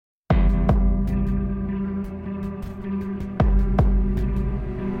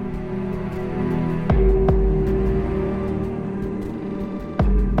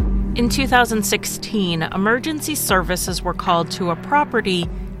In 2016, emergency services were called to a property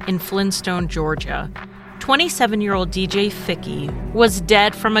in Flintstone, Georgia. 27-year-old DJ Ficky was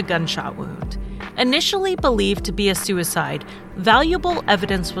dead from a gunshot wound. Initially believed to be a suicide, valuable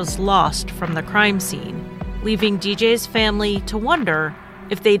evidence was lost from the crime scene, leaving DJ's family to wonder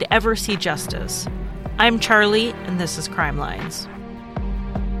if they'd ever see justice. I'm Charlie, and this is Crime Lines.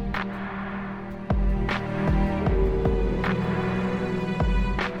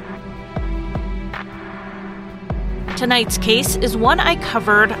 Tonight's case is one I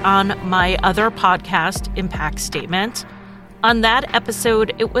covered on my other podcast, Impact Statement. On that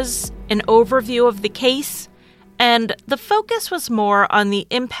episode, it was an overview of the case, and the focus was more on the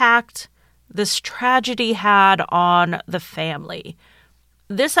impact this tragedy had on the family.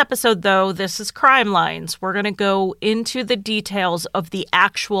 This episode, though, this is Crime Lines. We're going to go into the details of the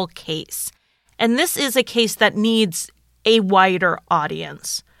actual case. And this is a case that needs a wider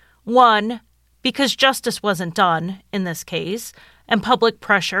audience. One, because justice wasn't done in this case, and public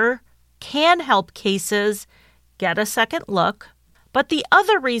pressure can help cases get a second look. But the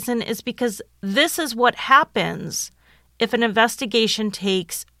other reason is because this is what happens if an investigation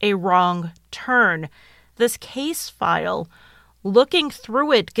takes a wrong turn. This case file, looking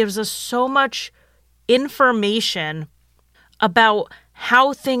through it, gives us so much information about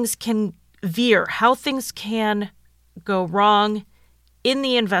how things can veer, how things can go wrong in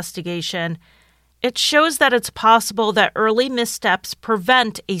the investigation. It shows that it's possible that early missteps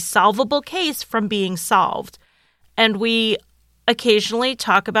prevent a solvable case from being solved. And we occasionally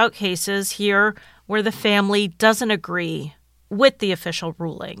talk about cases here where the family doesn't agree with the official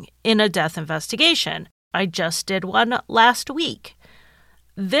ruling in a death investigation. I just did one last week.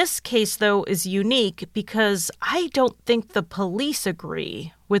 This case, though, is unique because I don't think the police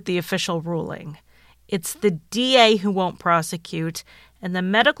agree with the official ruling. It's the DA who won't prosecute and the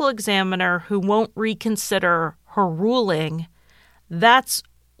medical examiner who won't reconsider her ruling. That's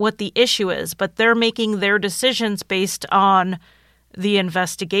what the issue is, but they're making their decisions based on the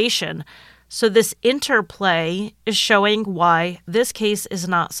investigation. So this interplay is showing why this case is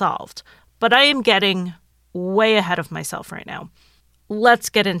not solved. But I am getting way ahead of myself right now. Let's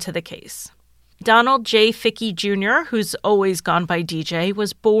get into the case. Donald J. Ficky Jr., who's always gone by DJ,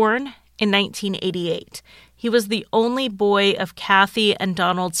 was born in 1988. He was the only boy of Kathy and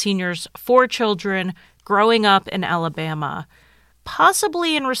Donald Sr.'s 4 children growing up in Alabama.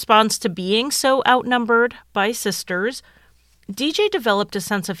 Possibly in response to being so outnumbered by sisters, DJ developed a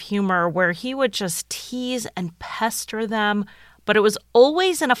sense of humor where he would just tease and pester them, but it was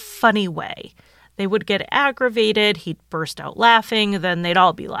always in a funny way. They would get aggravated, he'd burst out laughing, then they'd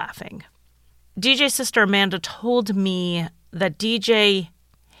all be laughing. DJ's sister Amanda told me that DJ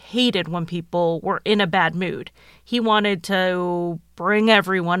hated when people were in a bad mood. He wanted to bring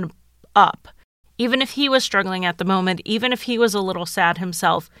everyone up. Even if he was struggling at the moment, even if he was a little sad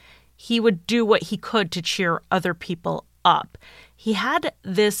himself, he would do what he could to cheer other people up. He had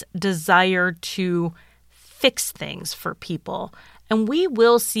this desire to fix things for people, and we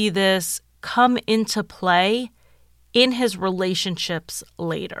will see this come into play in his relationships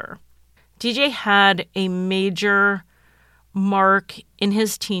later. DJ had a major mark in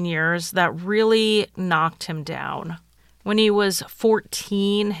his teen years that really knocked him down. When he was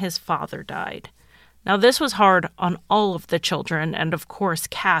 14, his father died. Now, this was hard on all of the children, and of course,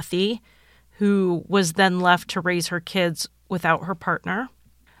 Kathy, who was then left to raise her kids without her partner.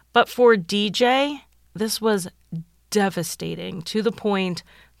 But for DJ, this was devastating to the point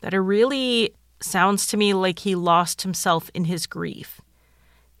that it really sounds to me like he lost himself in his grief.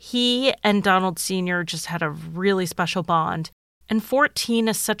 He and Donald Sr. just had a really special bond. And 14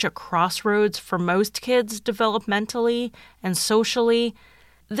 is such a crossroads for most kids developmentally and socially.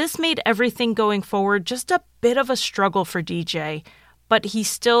 This made everything going forward just a bit of a struggle for DJ, but he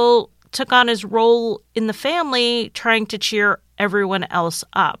still took on his role in the family trying to cheer everyone else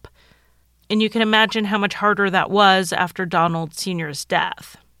up. And you can imagine how much harder that was after Donald Sr.'s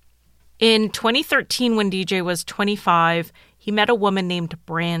death. In 2013, when DJ was 25, he met a woman named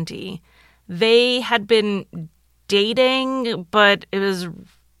Brandy. They had been dating, but it was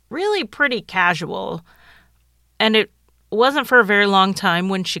really pretty casual. And it wasn't for a very long time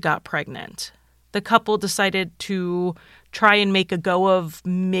when she got pregnant. The couple decided to try and make a go of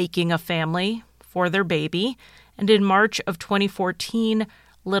making a family for their baby. And in March of 2014,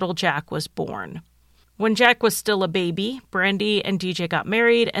 little Jack was born. When Jack was still a baby, Brandy and DJ got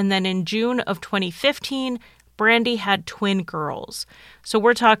married, and then in June of 2015, Brandy had twin girls. So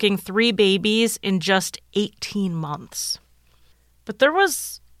we're talking 3 babies in just 18 months. But there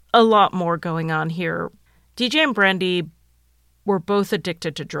was a lot more going on here. DJ and Brandy were both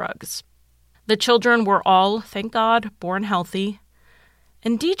addicted to drugs. The children were all, thank God, born healthy.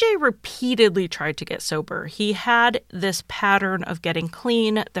 And DJ repeatedly tried to get sober. He had this pattern of getting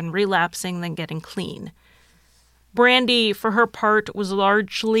clean, then relapsing, then getting clean. Brandy, for her part, was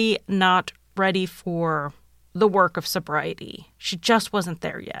largely not ready for the work of sobriety. She just wasn't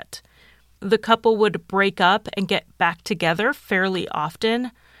there yet. The couple would break up and get back together fairly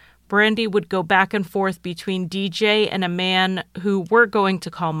often. Brandy would go back and forth between DJ and a man who we're going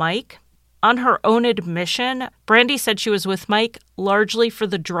to call Mike. On her own admission, Brandy said she was with Mike largely for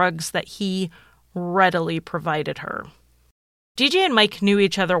the drugs that he readily provided her. DJ and Mike knew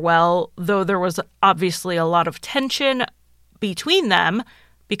each other well, though there was obviously a lot of tension between them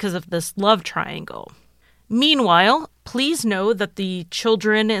because of this love triangle. Meanwhile, please know that the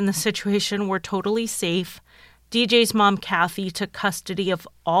children in the situation were totally safe. DJ's mom, Kathy, took custody of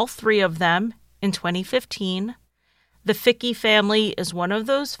all three of them in 2015. The Fickey family is one of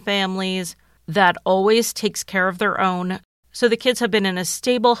those families that always takes care of their own. So the kids have been in a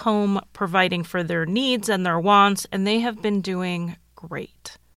stable home, providing for their needs and their wants, and they have been doing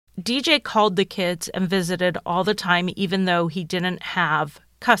great. DJ called the kids and visited all the time, even though he didn't have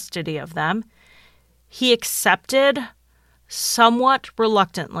custody of them. He accepted, somewhat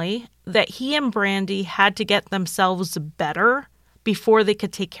reluctantly, that he and Brandy had to get themselves better before they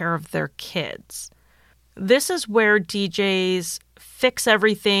could take care of their kids. This is where DJ's fix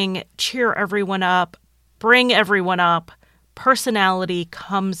everything, cheer everyone up, bring everyone up personality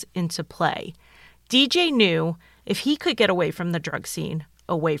comes into play. DJ knew if he could get away from the drug scene,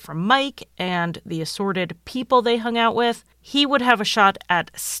 away from Mike and the assorted people they hung out with, he would have a shot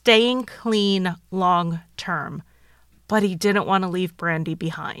at staying clean long term. But he didn't want to leave Brandy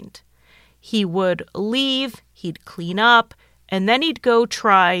behind. He would leave, he'd clean up, and then he'd go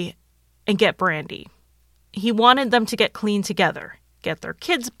try and get Brandy. He wanted them to get clean together, get their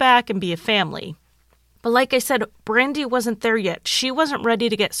kids back, and be a family. But like I said, Brandy wasn't there yet. She wasn't ready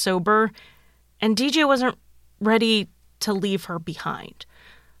to get sober, and DJ wasn't ready to leave her behind.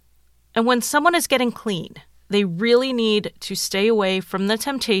 And when someone is getting clean, they really need to stay away from the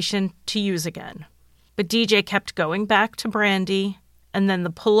temptation to use again. But DJ kept going back to Brandy, and then the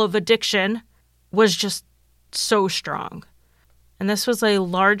pull of addiction was just so strong. And this was a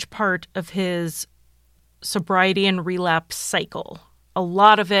large part of his sobriety and relapse cycle. A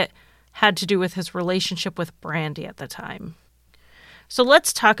lot of it had to do with his relationship with Brandy at the time. So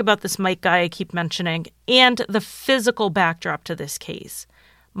let's talk about this Mike guy I keep mentioning and the physical backdrop to this case.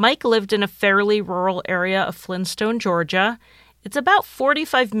 Mike lived in a fairly rural area of Flintstone, Georgia. It's about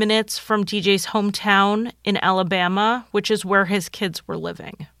 45 minutes from DJ's hometown in Alabama, which is where his kids were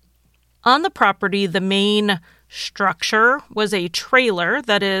living. On the property, the main structure was a trailer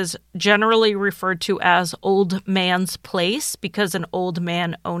that is generally referred to as Old Man's Place because an old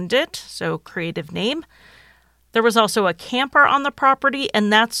man owned it, so creative name. There was also a camper on the property,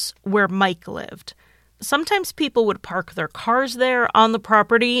 and that's where Mike lived. Sometimes people would park their cars there on the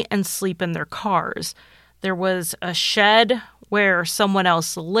property and sleep in their cars. There was a shed where someone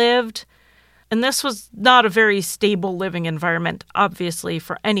else lived, and this was not a very stable living environment, obviously,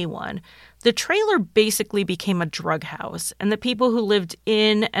 for anyone. The trailer basically became a drug house, and the people who lived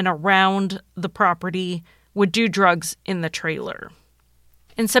in and around the property would do drugs in the trailer.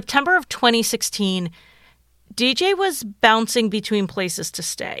 In September of 2016, DJ was bouncing between places to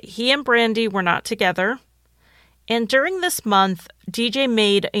stay. He and Brandy were not together, and during this month, DJ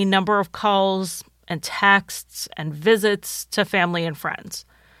made a number of calls and texts and visits to family and friends.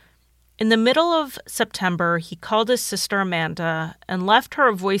 In the middle of September, he called his sister Amanda and left her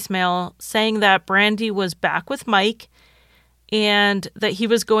a voicemail saying that Brandy was back with Mike and that he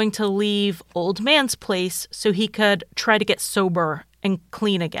was going to leave Old Man's Place so he could try to get sober and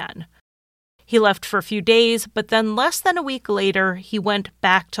clean again. He left for a few days, but then less than a week later, he went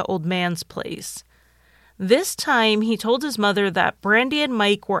back to Old Man's Place. This time, he told his mother that Brandy and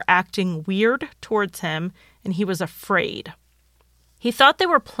Mike were acting weird towards him and he was afraid. He thought they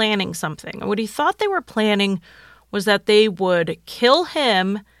were planning something. What he thought they were planning was that they would kill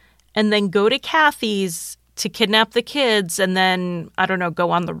him and then go to Kathy's to kidnap the kids and then, go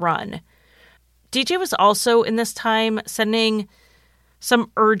on the run. DJ was also in this time sending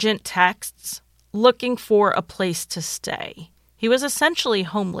some urgent texts looking for a place to stay. He was essentially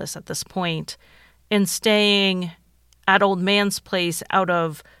homeless at this point and staying at Old Man's Place out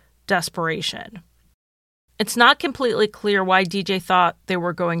of desperation. It's not completely clear why DJ thought they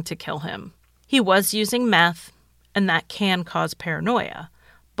were going to kill him. He was using meth, and that can cause paranoia.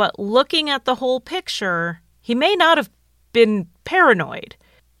 But looking at the whole picture, he may not have been paranoid.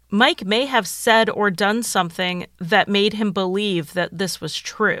 Mike may have said or done something that made him believe that this was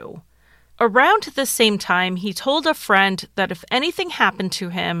true. Around the same time, he told a friend that if anything happened to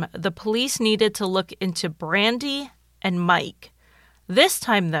him, the police needed to look into Brandy and Mike. This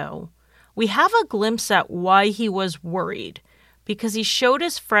time, though, we have a glimpse at why he was worried, because he showed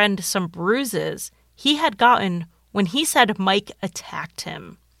his friend some bruises he had gotten when he said Mike attacked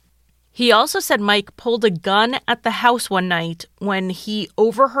him. He also said Mike pulled a gun at the house one night when he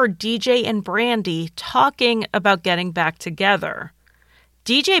overheard DJ and Brandy talking about getting back together.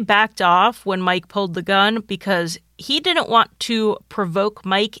 DJ backed off when Mike pulled the gun because he didn't want to provoke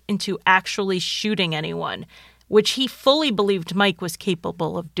Mike into actually shooting anyone, which he fully believed Mike was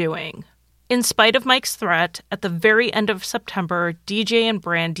capable of doing. In spite of Mike's threat, at the very end of September, DJ and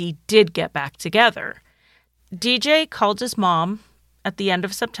Brandy did get back together. DJ called his mom at the end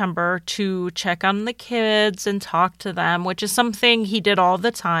of September to check on the kids and talk to them, which is something he did all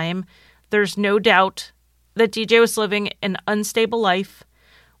the time. There's no doubt that DJ was living an unstable life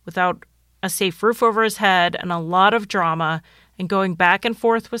without a safe roof over his head and a lot of drama and going back and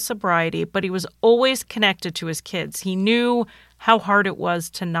forth with sobriety, but he was always connected to his kids. He knew how hard it was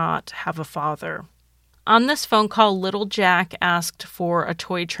to not have a father. On this phone call, little Jack asked for a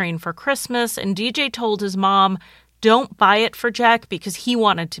toy train for Christmas, and DJ told his mom, don't buy it for Jack because he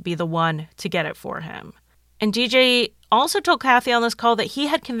wanted to be the one to get it for him. And DJ also told Kathy on this call that he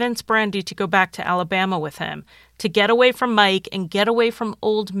had convinced Brandy to go back to Alabama with him, to get away from Mike and get away from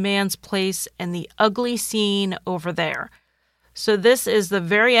Old Man's Place and the ugly scene over there. So this is the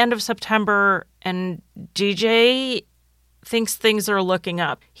very end of September, and DJ thinks things are looking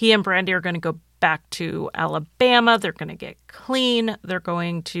up. He and Brandy are going to go back to Alabama. They're going to get clean. They're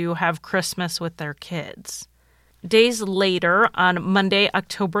going to have Christmas with their kids. Days later, on Monday,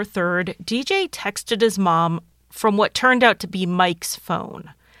 October 3rd, DJ texted his mom from what turned out to be Mike's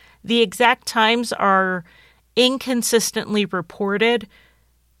phone. The exact times are inconsistently reported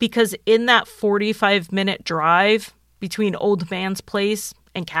because in that 45-minute drive between Old Man's Place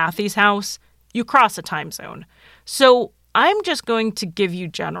and Kathy's house, you cross a time zone. So I'm just going to give you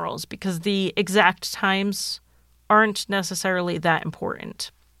generals because the exact times aren't necessarily that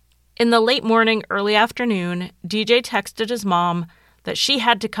important. In the late morning, early afternoon, DJ texted his mom that she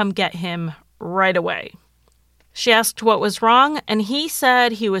had to come get him right away. She asked what was wrong, and he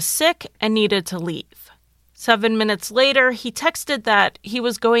said he was sick and needed to leave. 7 minutes later, he texted that he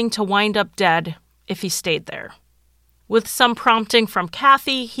was going to wind up dead if he stayed there. With some prompting from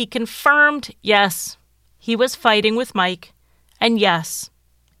Kathy, he confirmed, yes, he was fighting with Mike, and yes,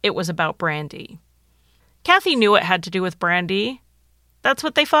 it was about Brandy. Kathy knew it had to do with Brandy. That's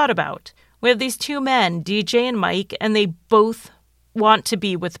what they fought about. We have these two men, DJ and Mike, and they both want to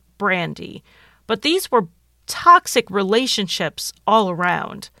be with Brandy. But these were toxic relationships all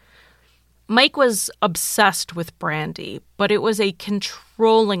around. Mike was obsessed with Brandy, but it was a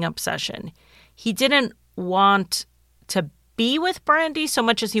controlling obsession. He didn't want to be with Brandy so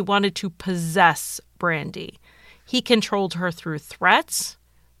much as he wanted to possess Brandy. He controlled her through threats,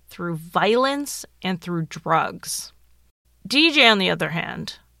 through violence, and through drugs. DJ, on the other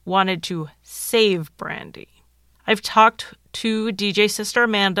hand, wanted to save Brandy. I've talked to DJ's sister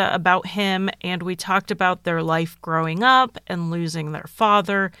Amanda about him, and we talked about their life growing up and losing their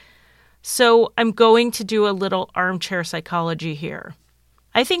father. So I'm going to do a little armchair psychology here.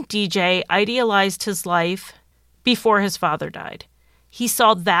 I think DJ idealized his life before his father died. He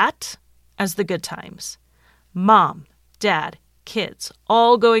saw that as the good times. Mom, dad, kids,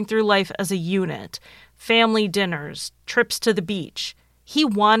 all going through life as a unit. Family dinners, trips to the beach. He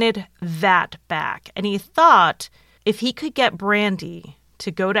wanted that back. And he thought if he could get Brandy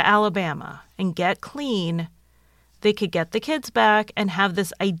to go to Alabama and get clean, they could get the kids back and have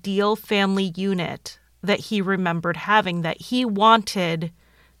this ideal family unit that he remembered having, that he wanted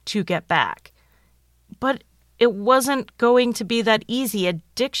to get back. But it wasn't going to be that easy.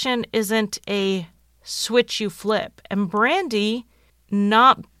 Addiction isn't a switch you flip. And Brandy,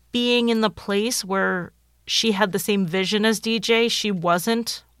 not being in the place where she had the same vision as DJ, she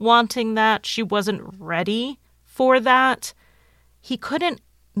wasn't wanting that. She wasn't ready for that. He couldn't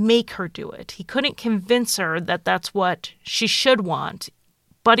make her do it. He couldn't convince her that that's what she should want,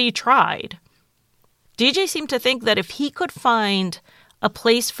 but he tried. DJ seemed to think that if he could find a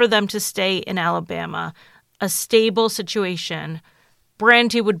place for them to stay in Alabama, a stable situation,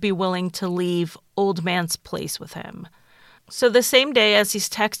 Brandy would be willing to leave Old Man's Place with him. So the same day as he's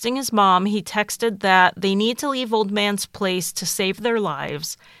texting his mom, he texted that they need to leave Old Man's Place to save their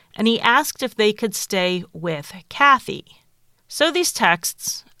lives, and he asked if they could stay with Kathy. So these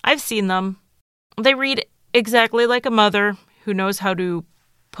texts, I've seen them. They read exactly like a mother who knows how to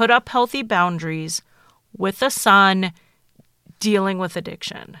put up healthy boundaries with a son dealing with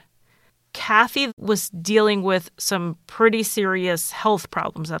addiction. Kathy was dealing with some pretty serious health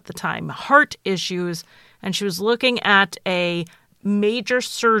problems at the time, heart issues, and she was looking at a major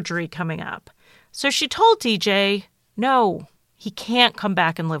surgery coming up. So she told DJ, no, he can't come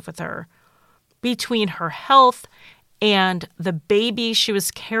back and live with her. Between her health and the baby she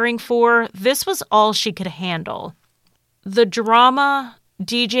was caring for, this was all she could handle. The drama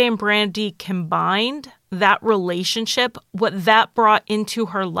DJ and Brandy combined, that relationship, what that brought into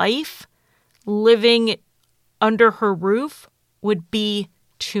her life, living under her roof, would be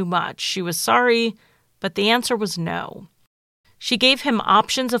too much. She was sorry, but the answer was no. She gave him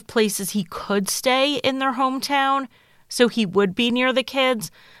options of places he could stay in their hometown so he would be near the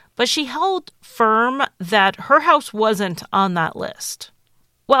kids, but she held firm that her house wasn't on that list.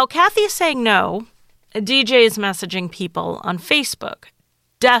 While Kathy is saying no, DJ is messaging people on Facebook,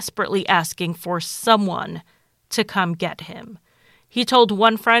 desperately asking for someone to come get him. He told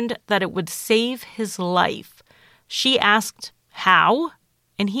one friend that it would save his life. She asked, how?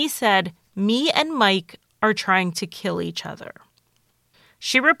 And he said, me and Mike are trying to kill each other.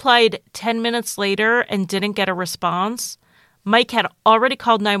 She replied 10 minutes later and didn't get a response. Mike had already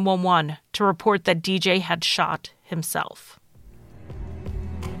called 911 to report that DJ had shot himself.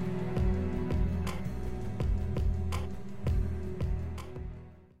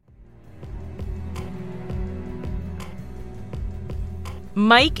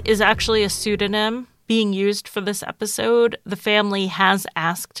 Mike is actually a pseudonym being used for this episode. The family has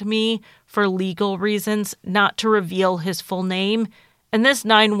asked me for legal reasons not to reveal his full name, and this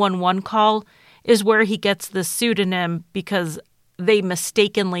 911 call is where he gets the pseudonym because they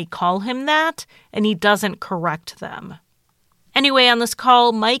mistakenly call him that, and he doesn't correct them. Anyway, on this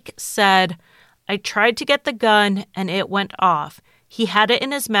call, Mike said, I tried to get the gun, and it went off. He had it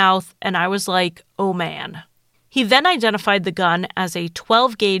in his mouth, and I was like, oh man. He then identified the gun as a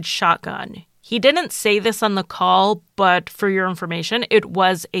 12-gauge shotgun. He didn't say this on the call, but for your information, it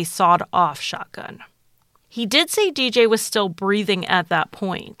was a sawed-off shotgun. He did say DJ was still breathing at that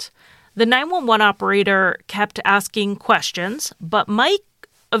point. The 911 operator kept asking questions, but Mike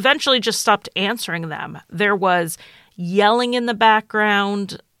eventually just stopped answering them. There was yelling in the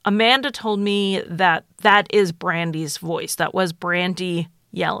background. Amanda told me that is Brandy's voice. That was Brandy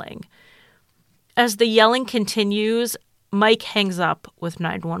yelling. As the yelling continues, Mike hangs up with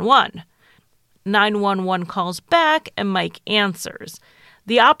 911. 911 calls back and Mike answers.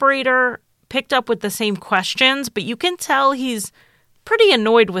 The operator picked up with the same questions, but you can tell he's pretty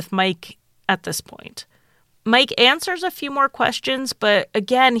annoyed with Mike at this point. Mike answers a few more questions, but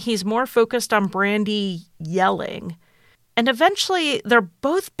again, he's more focused on Brandy yelling. And eventually, they're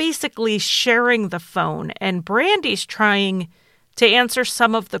both basically sharing the phone, and Brandy's trying to answer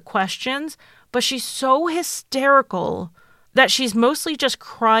some of the questions, but she's so hysterical that she's mostly just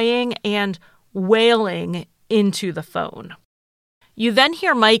crying and wailing into the phone. You then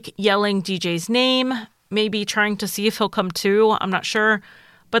hear Mike yelling DJ's name, maybe trying to see if he'll come to, I'm not sure.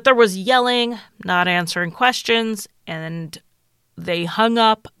 But there was yelling, not answering questions, and they hung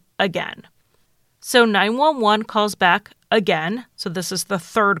up again. So 911 calls back again. So this is the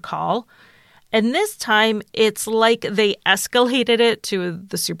third call. And this time, it's like they escalated it to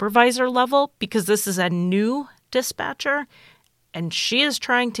the supervisor level because this is a new dispatcher, and she is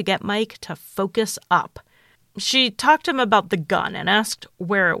trying to get Mike to focus up. She talked to him about the gun and asked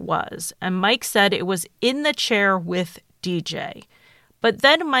where it was, and Mike said it was in the chair with DJ. But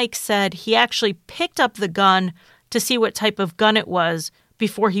then Mike said he actually picked up the gun to see what type of gun it was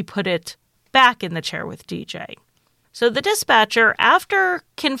before he put it back in the chair with DJ. So the dispatcher, after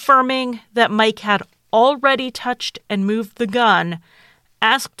confirming that Mike had already touched and moved the gun,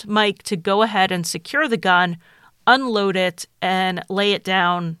 asked Mike to go ahead and secure the gun, unload it, and lay it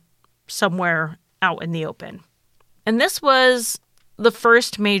down somewhere out in the open. And this was the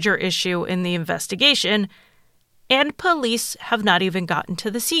first major issue in the investigation, and police have not even gotten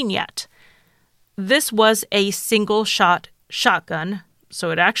to the scene yet. This was a single-shot shotgun,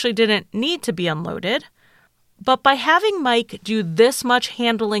 so it actually didn't need to be unloaded. But by having Mike do this much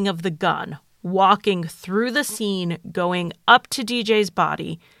handling of the gun, walking through the scene, going up to DJ's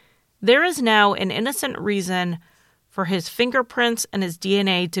body, there is now an innocent reason for his fingerprints and his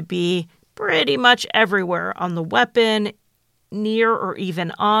DNA to be pretty much everywhere on the weapon, near or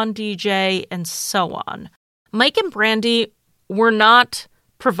even on DJ, and so on. Mike and Brandy were not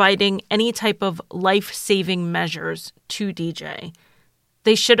providing any type of life-saving measures to DJ.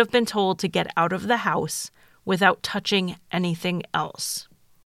 They should have been told to get out of the house without touching anything else.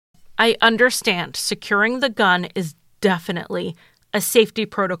 I understand securing the gun is definitely a safety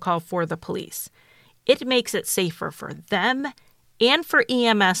protocol for the police. It makes it safer for them and for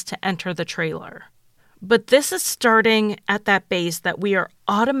EMS to enter the trailer. But this is starting at that base that we are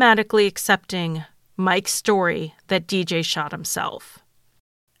automatically accepting Mike's story that DJ shot himself.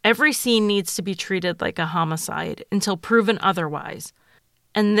 Every scene needs to be treated like a homicide until proven otherwise.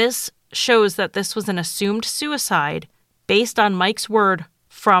 And this shows that this was an assumed suicide based on Mike's word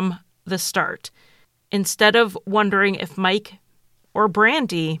from the start. Instead of wondering if Mike or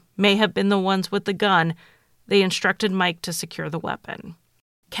Brandy may have been the ones with the gun, they instructed Mike to secure the weapon.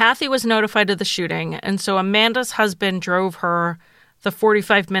 Kathy was notified of the shooting, and so Amanda's husband drove her the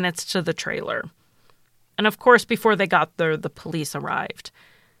 45 minutes to the trailer. And of course, before they got there, the police arrived.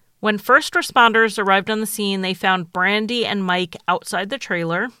 When first responders arrived on the scene, they found Brandy and Mike outside the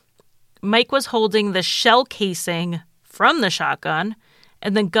trailer. Mike was holding the shell casing from the shotgun,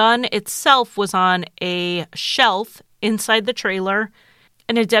 and the gun itself was on a shelf inside the trailer,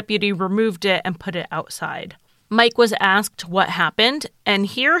 and a deputy removed it and put it outside. Mike was asked what happened, and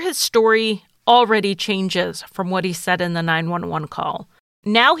here his story already changes from what he said in the 911 call.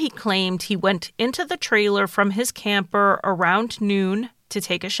 Now he claimed he went into the trailer from his camper around noon to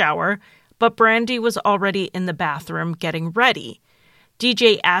take a shower, but Brandy was already in the bathroom getting ready.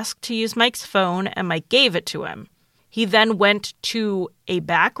 DJ asked to use Mike's phone, and Mike gave it to him. He then went to a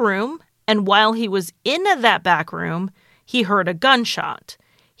back room, and while he was in that back room, he heard a gunshot.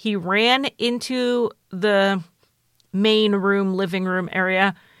 He ran into the main room, living room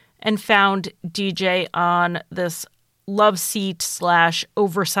area, and found DJ on this love seat /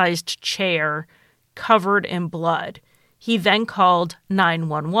 oversized chair covered in blood. He then called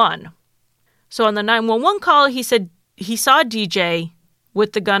 911. So on the 911 call, he said he saw DJ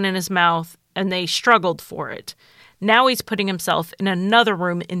with the gun in his mouth and they struggled for it. Now he's putting himself in another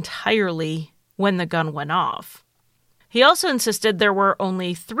room entirely when the gun went off. He also insisted there were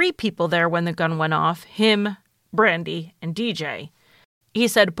only 3 people there when the gun went off, him, Brandy, and DJ. He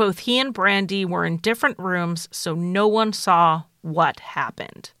said both he and Brandy were in different rooms, so no one saw what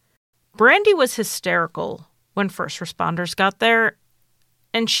happened. Brandy was hysterical when first responders got there,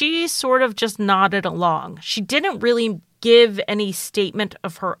 and she sort of just nodded along. She didn't really give any statement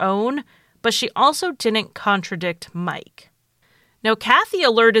of her own, but she also didn't contradict Mike. Now, Kathy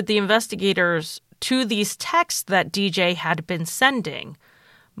alerted the investigators to these texts that DJ had been sending.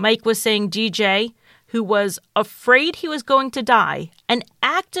 Mike was saying DJ, who was afraid he was going to die and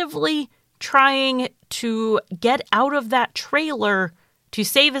actively trying to get out of that trailer to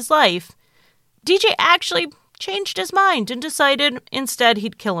save his life, DJ actually changed his mind and decided instead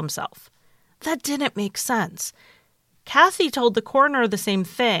he'd kill himself. That didn't make sense. Kathy told the coroner the same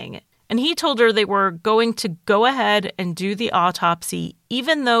thing, and he told her they were going to go ahead and do the autopsy,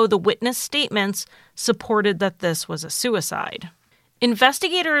 even though the witness statements supported that this was a suicide.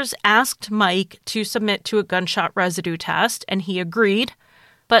 Investigators asked Mike to submit to a gunshot residue test, and he agreed,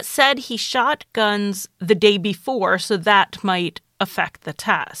 but said he shot guns the day before, so that might affect the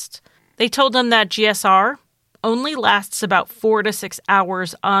test. They told him that GSR only lasts about 4 to 6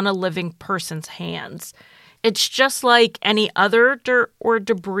 hours on a living person's hands. It's just like any other dirt or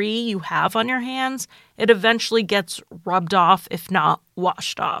debris you have on your hands. It eventually gets rubbed off, if not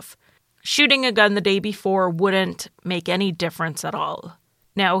washed off. Shooting a gun the day before wouldn't make any difference at all.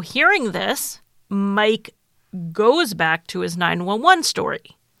 Now, hearing this, Mike goes back to his 911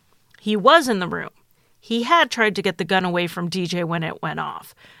 story. He was in the room. He had tried to get the gun away from DJ when it went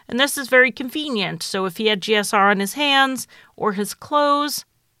off. And this is very convenient, so if he had GSR on his hands or his clothes,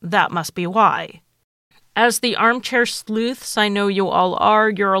 that must be why. As the armchair sleuths I know you all are,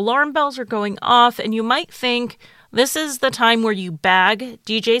 your alarm bells are going off, and you might think this is the time where you bag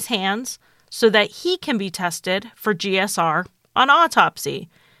DJ's hands so that he can be tested for GSR on autopsy.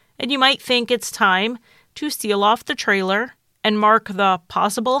 And you might think it's time to seal off the trailer and mark the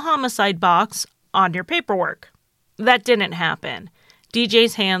possible homicide box on your paperwork. That didn't happen.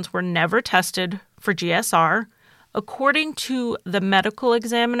 DJ's hands were never tested for GSR. According to the medical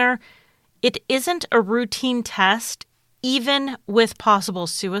examiner, it isn't a routine test, even with possible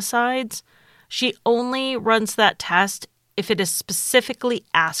suicides. She only runs that test if it is specifically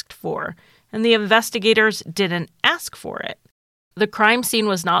asked for, and the investigators didn't ask for it. The crime scene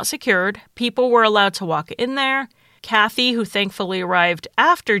was not secured. People were allowed to walk in there. Kathy, who thankfully arrived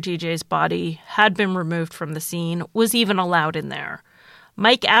after DJ's body had been removed from the scene, was even allowed in there.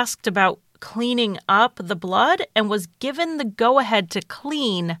 Mike asked about cleaning up the blood and was given the go-ahead to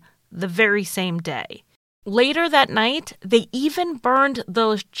clean the very same day. Later that night, they even burned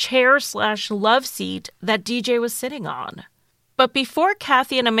the chair / love seat that DJ was sitting on. But before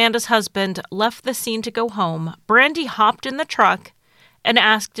Kathy and Amanda's husband left the scene to go home, Brandy hopped in the truck and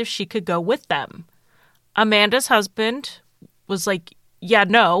asked if she could go with them. Amanda's husband was like, yeah,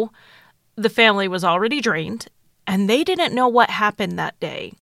 no. The family was already drained, and they didn't know what happened that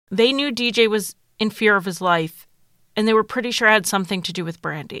day. They knew DJ was in fear of his life, and they were pretty sure it had something to do with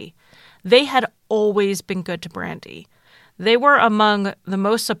Brandy. They had always been good to Brandy. They were among the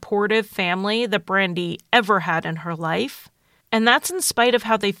most supportive family that Brandy ever had in her life, and that's in spite of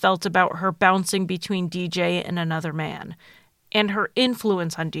how they felt about her bouncing between DJ and another man, and her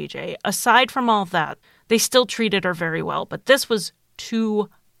influence on DJ. Aside from all of that, they still treated her very well, but this was too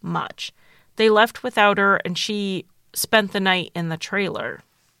much. They left without her, and she spent the night in the trailer.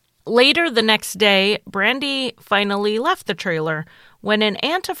 Later the next day, Brandy finally left the trailer when an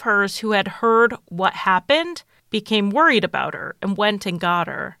aunt of hers who had heard what happened became worried about her and went and got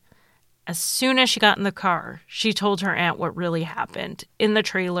her. As soon as she got in the car, she told her aunt what really happened in the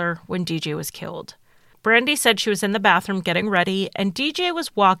trailer when DJ was killed. Brandy said she was in the bathroom getting ready, and DJ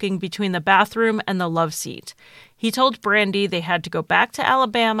was walking between the bathroom and the love seat. He told Brandy they had to go back to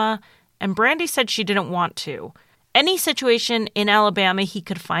Alabama, and Brandy said she didn't want to. Any situation in Alabama he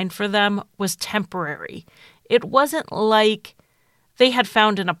could find for them was temporary. It wasn't like they had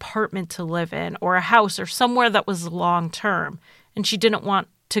found an apartment to live in or a house or somewhere that was long-term, and she didn't want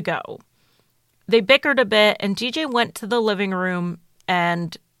to go. They bickered a bit, and DJ went to the living room,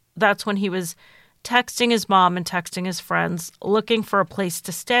 and that's when he was texting his mom and texting his friends, looking for a place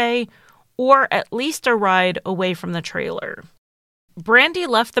to stay or at least a ride away from the trailer. Brandy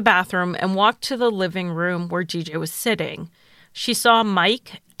left the bathroom and walked to the living room where DJ was sitting. She saw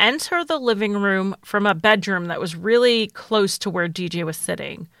Mike enter the living room from a bedroom that was really close to where DJ was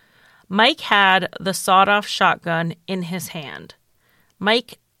sitting. Mike had the sawed-off shotgun in his hand.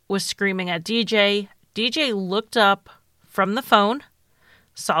 Mike was screaming at DJ. DJ looked up from the phone,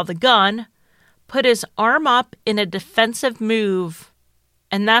 saw the gun, put his arm up in a defensive move,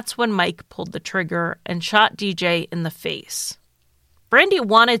 and that's when Mike pulled the trigger and shot DJ in the face. Brandy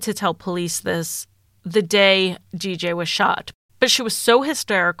wanted to tell police this the day DJ was shot, but she was so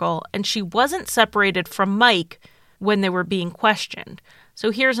hysterical and she wasn't separated from Mike when they were being questioned.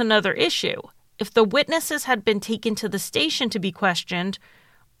 So here's another issue. If the witnesses had been taken to the station to be questioned,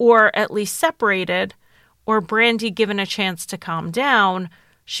 or at least separated, or Brandy given a chance to calm down,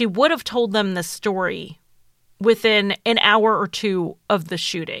 she would have told them the story within an hour or two of the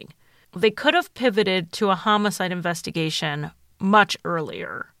shooting. They could have pivoted to a homicide investigation much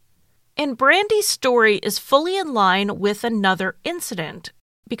earlier. And Brandy's story is fully in line with another incident.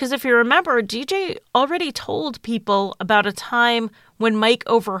 Because if you remember, DJ already told people about a time when Mike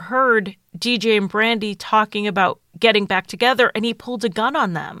overheard DJ and Brandy talking about getting back together, and he pulled a gun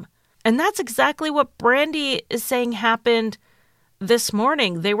on them. And that's exactly what Brandy is saying happened this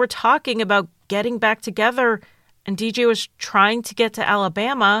morning. They were talking about getting back together, and DJ was trying to get to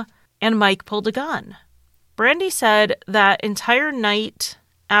Alabama, and Mike pulled a gun. Brandy said that entire night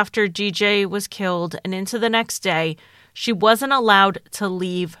after DJ was killed and into the next day, she wasn't allowed to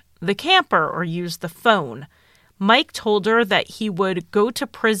leave the camper or use the phone. Mike told her that he would go to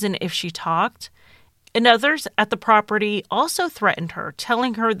prison if she talked, and others at the property also threatened her,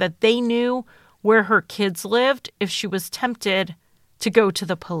 telling her that they knew where her kids lived if she was tempted to go to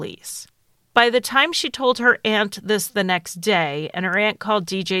the police. By the time she told her aunt this the next day, and her aunt called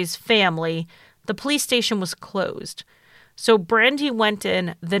DJ's family, the police station was closed. So Brandy went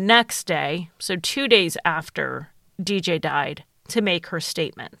in the next day, so 2 days after DJ died, to make her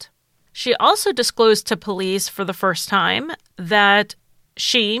statement. She also disclosed to police for the first time that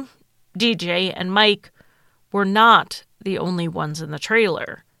she, DJ, and Mike were not the only ones in the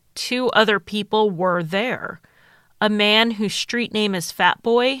trailer. 2 other people were there. A man whose street name is Fat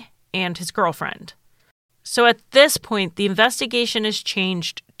Boy and his girlfriend. So at this point, the investigation is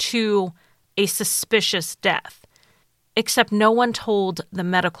changed to a suspicious death, except no one told the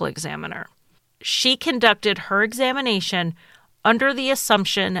medical examiner. She conducted her examination under the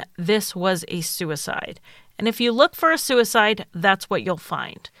assumption this was a suicide. And if you look for a suicide, that's what you'll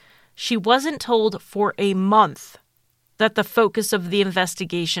find. She wasn't told for a month that the focus of the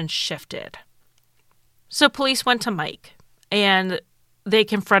investigation shifted. So police went to Mike, and they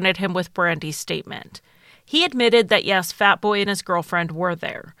confronted him with Brandy's statement. He admitted that yes, Fat Boy and his girlfriend were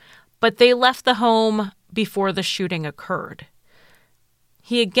there, but they left the home before the shooting occurred.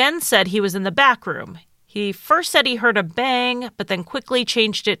 He again said he was in the back room. He first said he heard a bang, but then quickly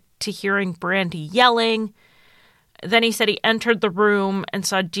changed it to hearing Brandy yelling. Then he said he entered the room and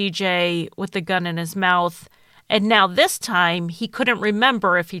saw DJ with the gun in his mouth. And now this time, he couldn't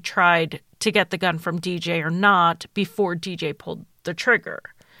remember if he tried to get the gun from DJ or not before DJ pulled the trigger.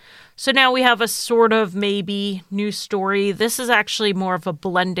 So now we have a sort of maybe new story. This is actually more of a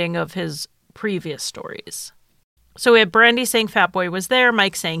blending of his previous stories. So we had Brandy saying Fatboy was there,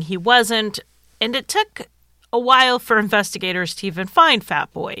 Mike saying he wasn't, and it took a while for investigators to even find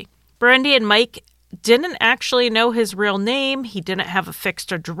Fatboy. Brandy and Mike didn't actually know his real name. He didn't have a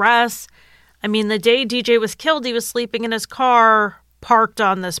fixed address. I mean, the day DJ was killed, he was sleeping in his car parked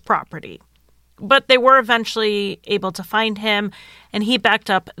on this property. But they were eventually able to find him, and he backed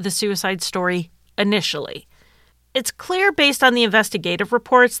up the suicide story initially. It's clear based on the investigative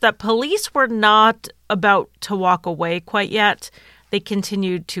reports that police were not about to walk away quite yet. They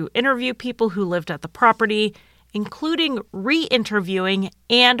continued to interview people who lived at the property, including re-interviewing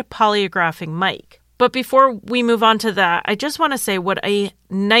and polygraphing Mike. But before we move on to that, I just want to say what a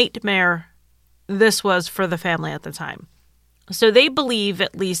nightmare this was for the family at the time. So they believe,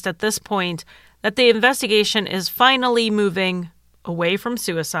 at least at this point, that the investigation is finally moving away from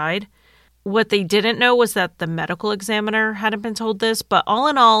suicide. What they didn't know was that the medical examiner hadn't been told this, but all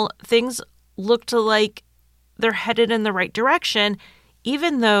in all, things looked like they're headed in the right direction,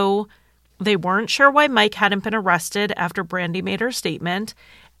 even though they weren't sure why Mike hadn't been arrested after Brandy made her statement,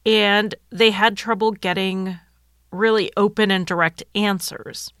 and they had trouble getting really open and direct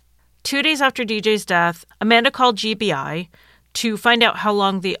answers. 2 days after DJ's death, Amanda called GBI to find out how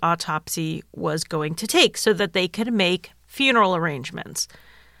long the autopsy was going to take so that they could make funeral arrangements.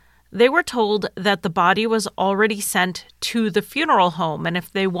 They were told that the body was already sent to the funeral home, and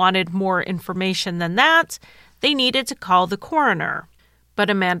if they wanted more information than that, they needed to call the coroner. But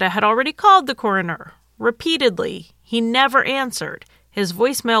Amanda had already called the coroner repeatedly. He never answered. His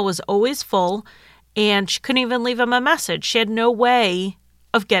voicemail was always full, and she couldn't even leave him a message. She had no way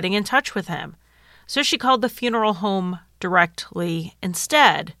of getting in touch with him. So she called the funeral home directly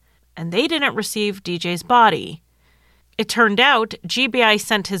instead, and they didn't receive DJ's body. It turned out GBI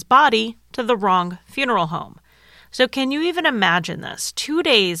sent his body to the wrong funeral home. So can you even imagine this? 2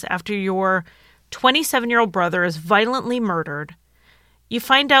 days after your 27-year-old brother is violently murdered, you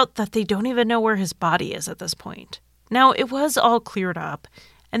find out that they don't even know where his body is at this point. Now, it was all cleared up,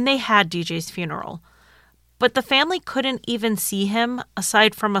 and they had DJ's funeral. But the family couldn't even see him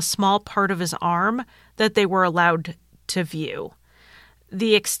aside from a small part of his arm that they were allowed to view.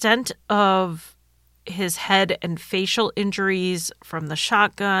 The extent of his head and facial injuries from the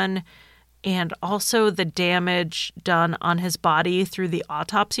shotgun, and also the damage done on his body through the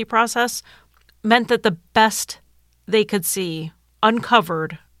autopsy process, meant that the best they could see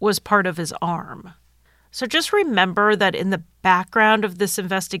uncovered was part of his arm. So just remember that in the background of this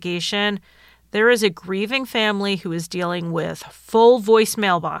investigation, there is a grieving family who is dealing with full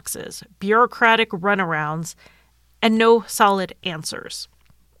voicemail boxes, bureaucratic runarounds, and no solid answers.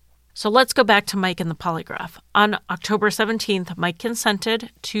 So let's go back to Mike and the polygraph. On October 17th, Mike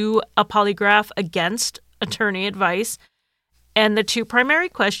consented to a polygraph against attorney advice. And the two primary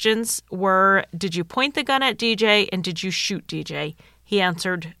questions were, did you point the gun at DJ and did you shoot DJ? He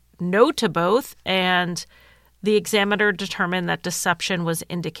answered no to both, and the examiner determined that deception was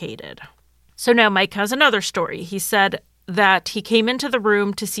indicated. So now Mike has another story. He said that he came into the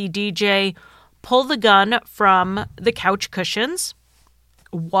room to see DJ pull the gun from the couch cushions.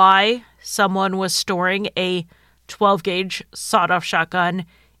 Why someone was storing a 12-gauge sawed-off shotgun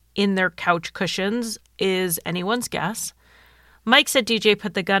in their couch cushions is anyone's guess. Mike said DJ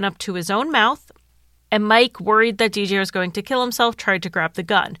put the gun up to his own mouth, and Mike, worried that DJ was going to kill himself, tried to grab the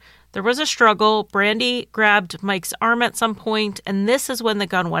gun. There was a struggle. Brandy grabbed Mike's arm at some point, and this is when the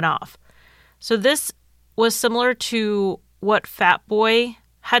gun went off. So this was similar to what Fatboy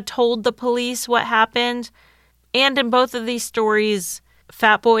had told the police what happened. And in both of these stories,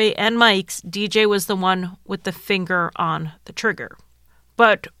 Fatboy and Mike's, DJ was the one with the finger on the trigger.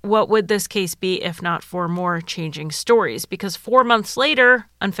 But what would this case be if not for more changing stories? Because 4 months later,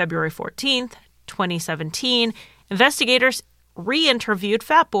 on February 14th, 2017, investigators re-interviewed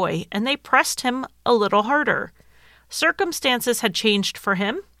Fatboy, and they pressed him a little harder. Circumstances had changed for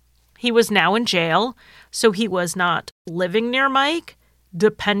him. He was now in jail, so he was not living near Mike,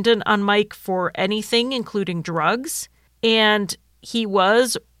 dependent on Mike for anything, including drugs, and he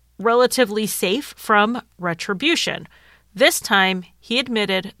was relatively safe from retribution. This time, he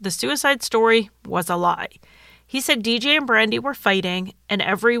admitted the suicide story was a lie. He said DJ and Brandy were fighting, and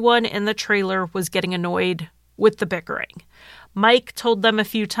everyone in the trailer was getting annoyed with the bickering. Mike told them a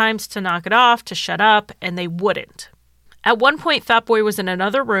few times to knock it off, to shut up, and they wouldn't. At one point, Fatboy was in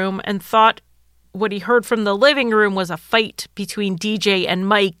another room and thought what he heard from the living room was a fight between DJ and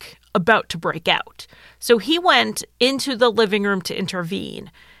Mike about to break out. So he went into the living room to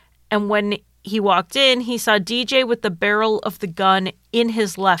intervene. And when he walked in, he saw DJ with the barrel of the gun in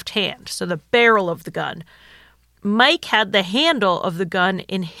his left hand. So the barrel of the gun. Mike had the handle of the gun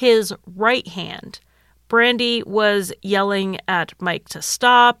in his right hand. Brandy was yelling at Mike to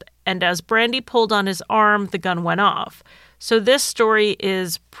stop, and as Brandy pulled on his arm, the gun went off. So this story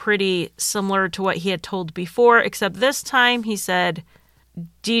is pretty similar to what he had told before, except this time he said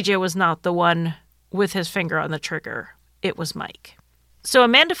DJ was not the one with his finger on the trigger. It was Mike. So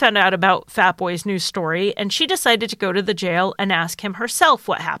Amanda found out about Fat Boy's new story, and she decided to go to the jail and ask him herself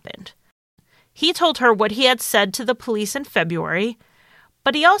what happened. He told her what he had said to the police in February,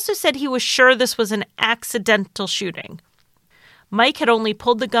 but he also said he was sure this was an accidental shooting. Mike had only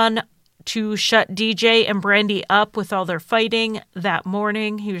pulled the gun to shut DJ and Brandy up with all their fighting that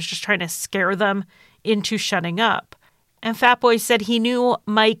morning. He was just trying to scare them into shutting up. And Fat Boy said he knew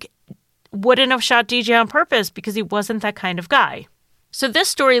Mike wouldn't have shot DJ on purpose because he wasn't that kind of guy. So this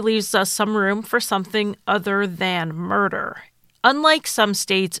story leaves us some room for something other than murder. Unlike some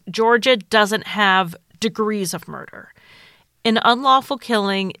states, Georgia doesn't have degrees of murder. An unlawful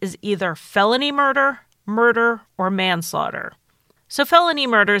killing is either felony murder, murder, or manslaughter. So felony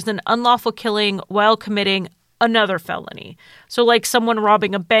murder is an unlawful killing while committing another felony. So like someone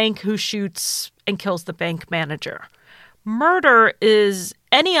robbing a bank who shoots and kills the bank manager. Murder is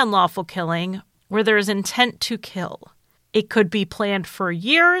any unlawful killing where there is intent to kill. It could be planned for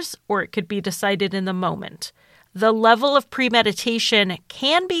years, or it could be decided in the moment. The level of premeditation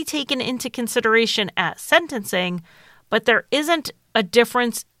can be taken into consideration at sentencing, but there isn't a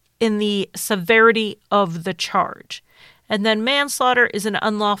difference in the severity of the charge. And then manslaughter is an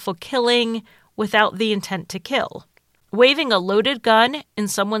unlawful killing without the intent to kill. Waving a loaded gun in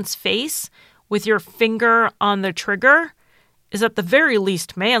someone's face with your finger on the trigger is at the very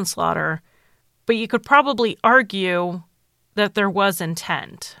least manslaughter, but you could probably argue that there was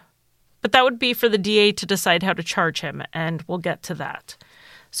intent. But that would be for the DA to decide how to charge him, and we'll get to that.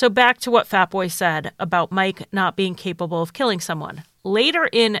 So back to what Fat Boy said about Mike not being capable of killing someone. Later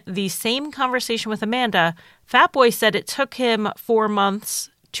in the same conversation with Amanda, Fat Boy said it took him 4 months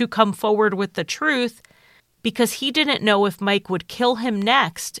to come forward with the truth because he didn't know if Mike would kill him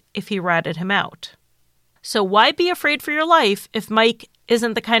next if he ratted him out. So why be afraid for your life if Mike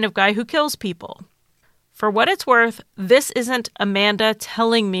isn't the kind of guy who kills people? For what it's worth, this isn't Amanda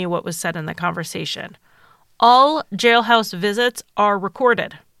telling me what was said in the conversation. All jailhouse visits are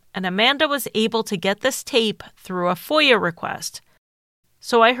recorded, and Amanda was able to get this tape through a FOIA request.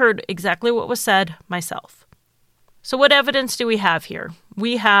 So I heard exactly what was said myself. So what evidence do we have here?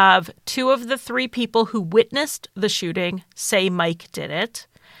 We have 2 of the 3 people who witnessed the shooting say Mike did it.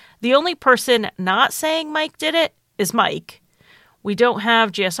 The only person not saying Mike did it is Mike. We don't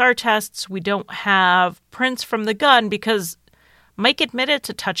have GSR tests. We don't have prints from the gun because Mike admitted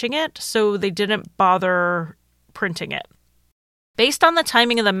to touching it, so they didn't bother printing it. Based on the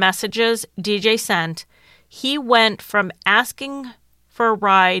timing of the messages DJ sent, he went from asking for a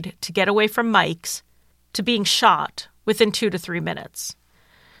ride to get away from Mike's to being shot within 2 to 3 minutes.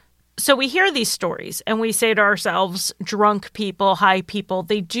 So we hear these stories and we say to ourselves, drunk people, high people,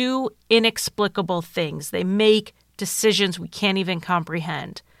 they do inexplicable things. They make decisions we can't even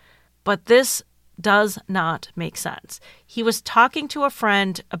comprehend. But this does not make sense. He was talking to a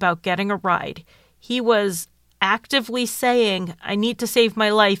friend about getting a ride. He was actively saying, I need to save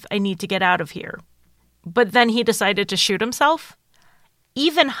my life. I need to get out of here. But then he decided to shoot himself?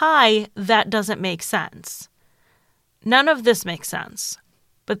 Even high, that doesn't make sense. None of this makes sense.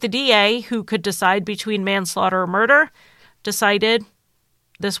 But the DA, who could decide between manslaughter or murder, decided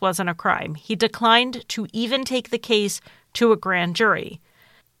this wasn't a crime. He declined to even take the case to a grand jury.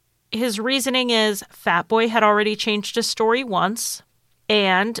 His reasoning is Fat Boy had already changed his story once,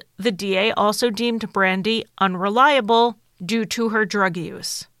 and the DA also deemed Brandy unreliable due to her drug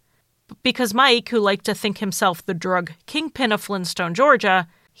use. Because Mike, who liked to think himself the drug kingpin of Flintstone, Georgia,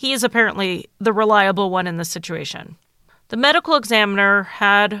 he is apparently the reliable one in this situation. The medical examiner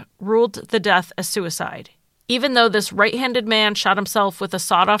had ruled the death as suicide, even though this right-handed man shot himself with a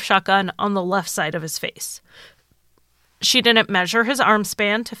sawed-off shotgun on the left side of his face. She didn't measure his arm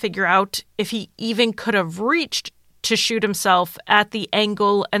span to figure out if he even could have reached to shoot himself at the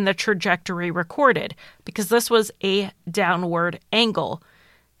angle and the trajectory recorded, because this was a downward angle.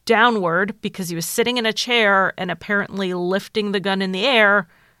 Downward because he was sitting in a chair and apparently lifting the gun in the air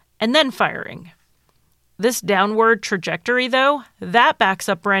and then firing. This downward trajectory, though, that backs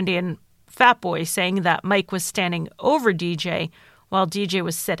up Brandy and Fat Boy saying that Mike was standing over DJ while DJ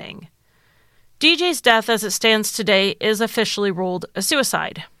was sitting. DJ's death as it stands today is officially ruled a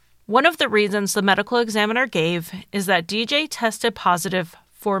suicide. One of the reasons the medical examiner gave is that DJ tested positive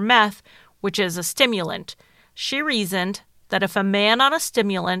for meth which is a stimulant. She reasoned that if a man on a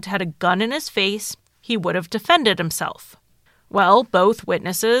stimulant had a gun in his face, he would have defended himself. Well, both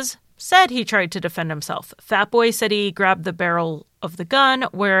witnesses said he tried to defend himself. Fatboy said he grabbed the barrel of the gun,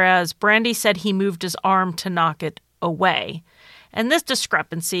 whereas Brandy said he moved his arm to knock it away. And this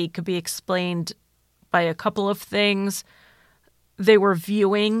discrepancy could be explained by a couple of things. They were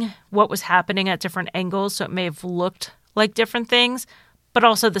viewing what was happening at different angles, so it may have looked like different things, but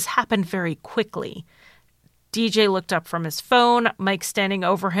also this happened very quickly. DJ looked up from his phone, Mike's standing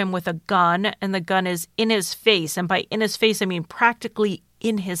over him with a gun, and the gun is in his face. And by in his face, I mean practically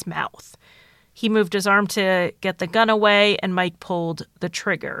in his mouth. He moved his arm to get the gun away, and Mike pulled the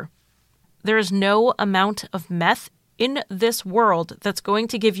trigger. There is no amount of meth in this world that's going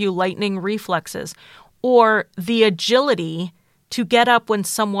to give you lightning reflexes or the agility to get up when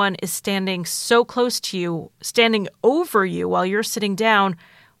someone is standing so close to you, standing over you while you're sitting down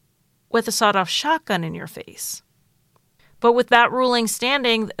with a sawed-off shotgun in your face. But with that ruling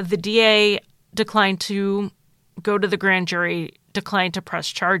standing, the DA declined to go to the grand jury, declined to press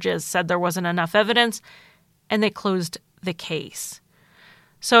charges, said there wasn't enough evidence, and they closed the case.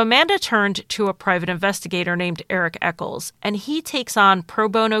 So Amanda turned to a private investigator named Eric Eccles, and he takes on pro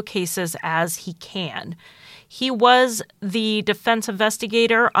bono cases as he can. He was the defense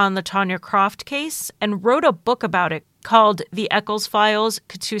investigator on the Tanya Croft case and wrote a book about it called The Eccles Files,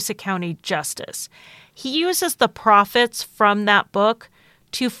 Catoosa County Justice. He uses the profits from that book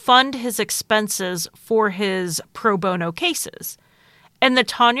to fund his expenses for his pro bono cases. And the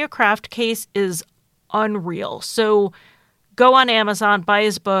Tanya Croft case is unreal. So go on Amazon, buy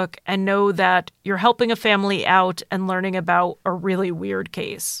his book, and know that you're helping a family out and learning about a really weird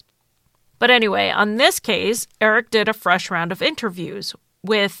case. But anyway, on this case, Eric did a fresh round of interviews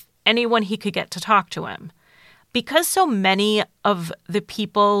with anyone he could get to talk to him. Because so many of the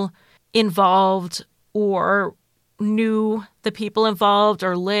people involved or knew the people involved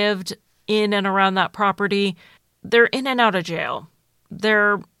or lived in and around that property, they're in and out of jail.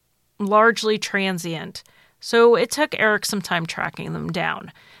 They're largely transient. So it took Eric some time tracking them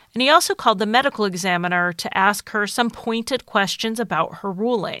down. And he also called the medical examiner to ask her some pointed questions about her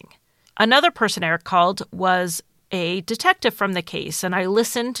ruling. Another person Eric called was a detective from the case, and I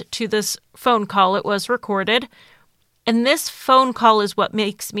listened to this phone call. It was recorded. And this phone call is what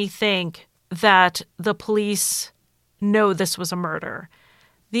makes me think that the police know this was a murder.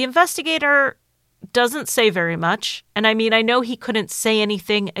 The investigator doesn't say very much. And I mean, I know he couldn't say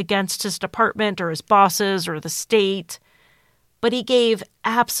anything against his department or his bosses or the state, but he gave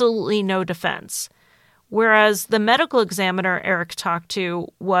absolutely no defense. Whereas the medical examiner Eric talked to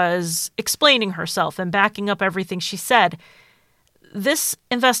was explaining herself and backing up everything she said. This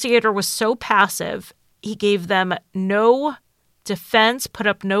investigator was so passive, he gave them no defense, put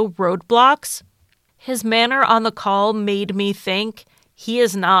up no roadblocks. His manner on the call made me think he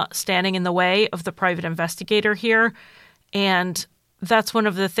is not standing in the way of the private investigator here. And that's one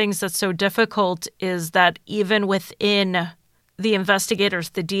of the things that's so difficult is that even within the investigators,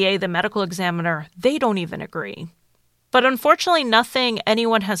 the DA, the medical examiner, they don't even agree. But unfortunately, nothing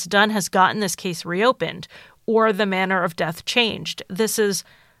anyone has done has gotten this case reopened or the manner of death changed. This is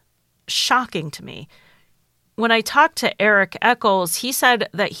shocking to me. When I talked to Eric Eccles, he said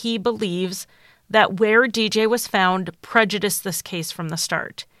that he believes that where DJ was found prejudiced this case from the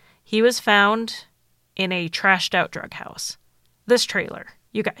start. He was found in a trashed out drug house. This trailer,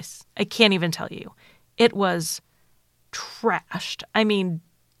 you guys, I can't even tell you. It was trashed. I mean,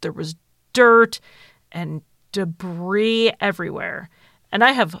 there was dirt and debris everywhere. And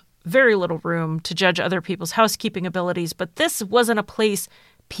I have very little room to judge other people's housekeeping abilities, but this wasn't a place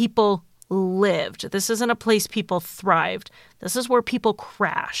people lived. This isn't a place people thrived. This is where people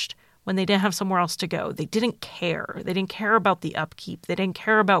crashed when they didn't have somewhere else to go. They didn't care. They didn't care about the upkeep. They didn't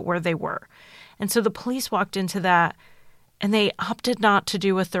care about where they were. And so the police walked into that and they opted not to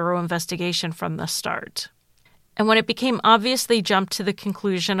do a thorough investigation from the start. And when it became obvious they jumped to the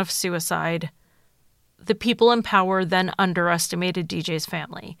conclusion of suicide, the people in power then underestimated DJ's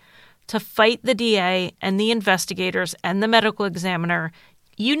family. To fight the DA and the investigators and the medical examiner,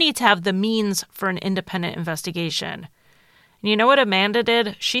 you need to have the means for an independent investigation. And you know what Amanda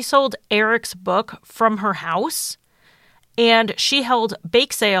did? She sold Eric's book from her house, and she held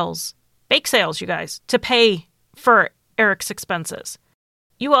bake sales, you guys, to pay for Eric's expenses.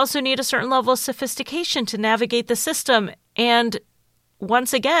 You also need a certain level of sophistication to navigate the system. And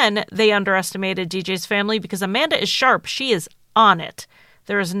once again, they underestimated DJ's family because Amanda is sharp. She is on it.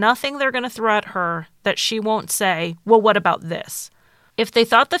 There is nothing they're going to throw at her that she won't say, well, what about this? If they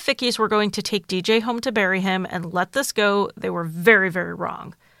thought the Fickies were going to take DJ home to bury him and let this go, they were very, very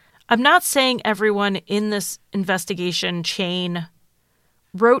wrong. I'm not saying everyone in this investigation chain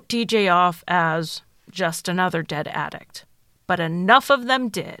wrote DJ off as just another dead addict, but enough of them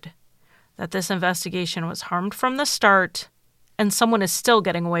did that this investigation was harmed from the start, and someone is still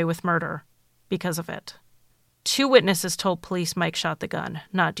getting away with murder because of it. 2 witnesses told police Mike shot the gun,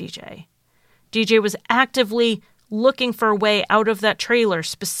 not DJ. DJ was actively looking for a way out of that trailer,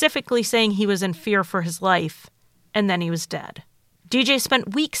 specifically saying he was in fear for his life, and then he was dead. DJ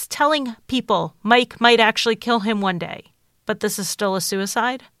spent weeks telling people Mike might actually kill him one day, but this is still a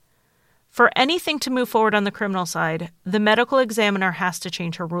suicide? For anything to move forward on the criminal side, the medical examiner has to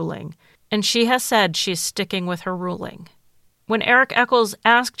change her ruling, and she has said she's sticking with her ruling. When Eric Eccles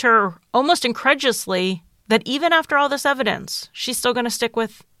asked her almost incredulously that even after all this evidence, she's still going to stick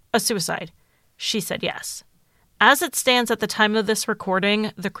with a suicide, she said yes. As it stands at the time of this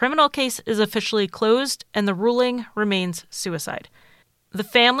recording, the criminal case is officially closed and the ruling remains suicide. The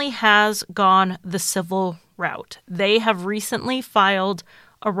family has gone the civil route. They have recently filed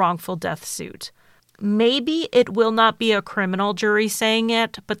a wrongful death suit. Maybe it will not be a criminal jury saying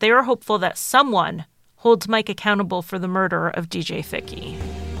it, but they are hopeful that someone holds Mike accountable for the murder of DJ Fickey.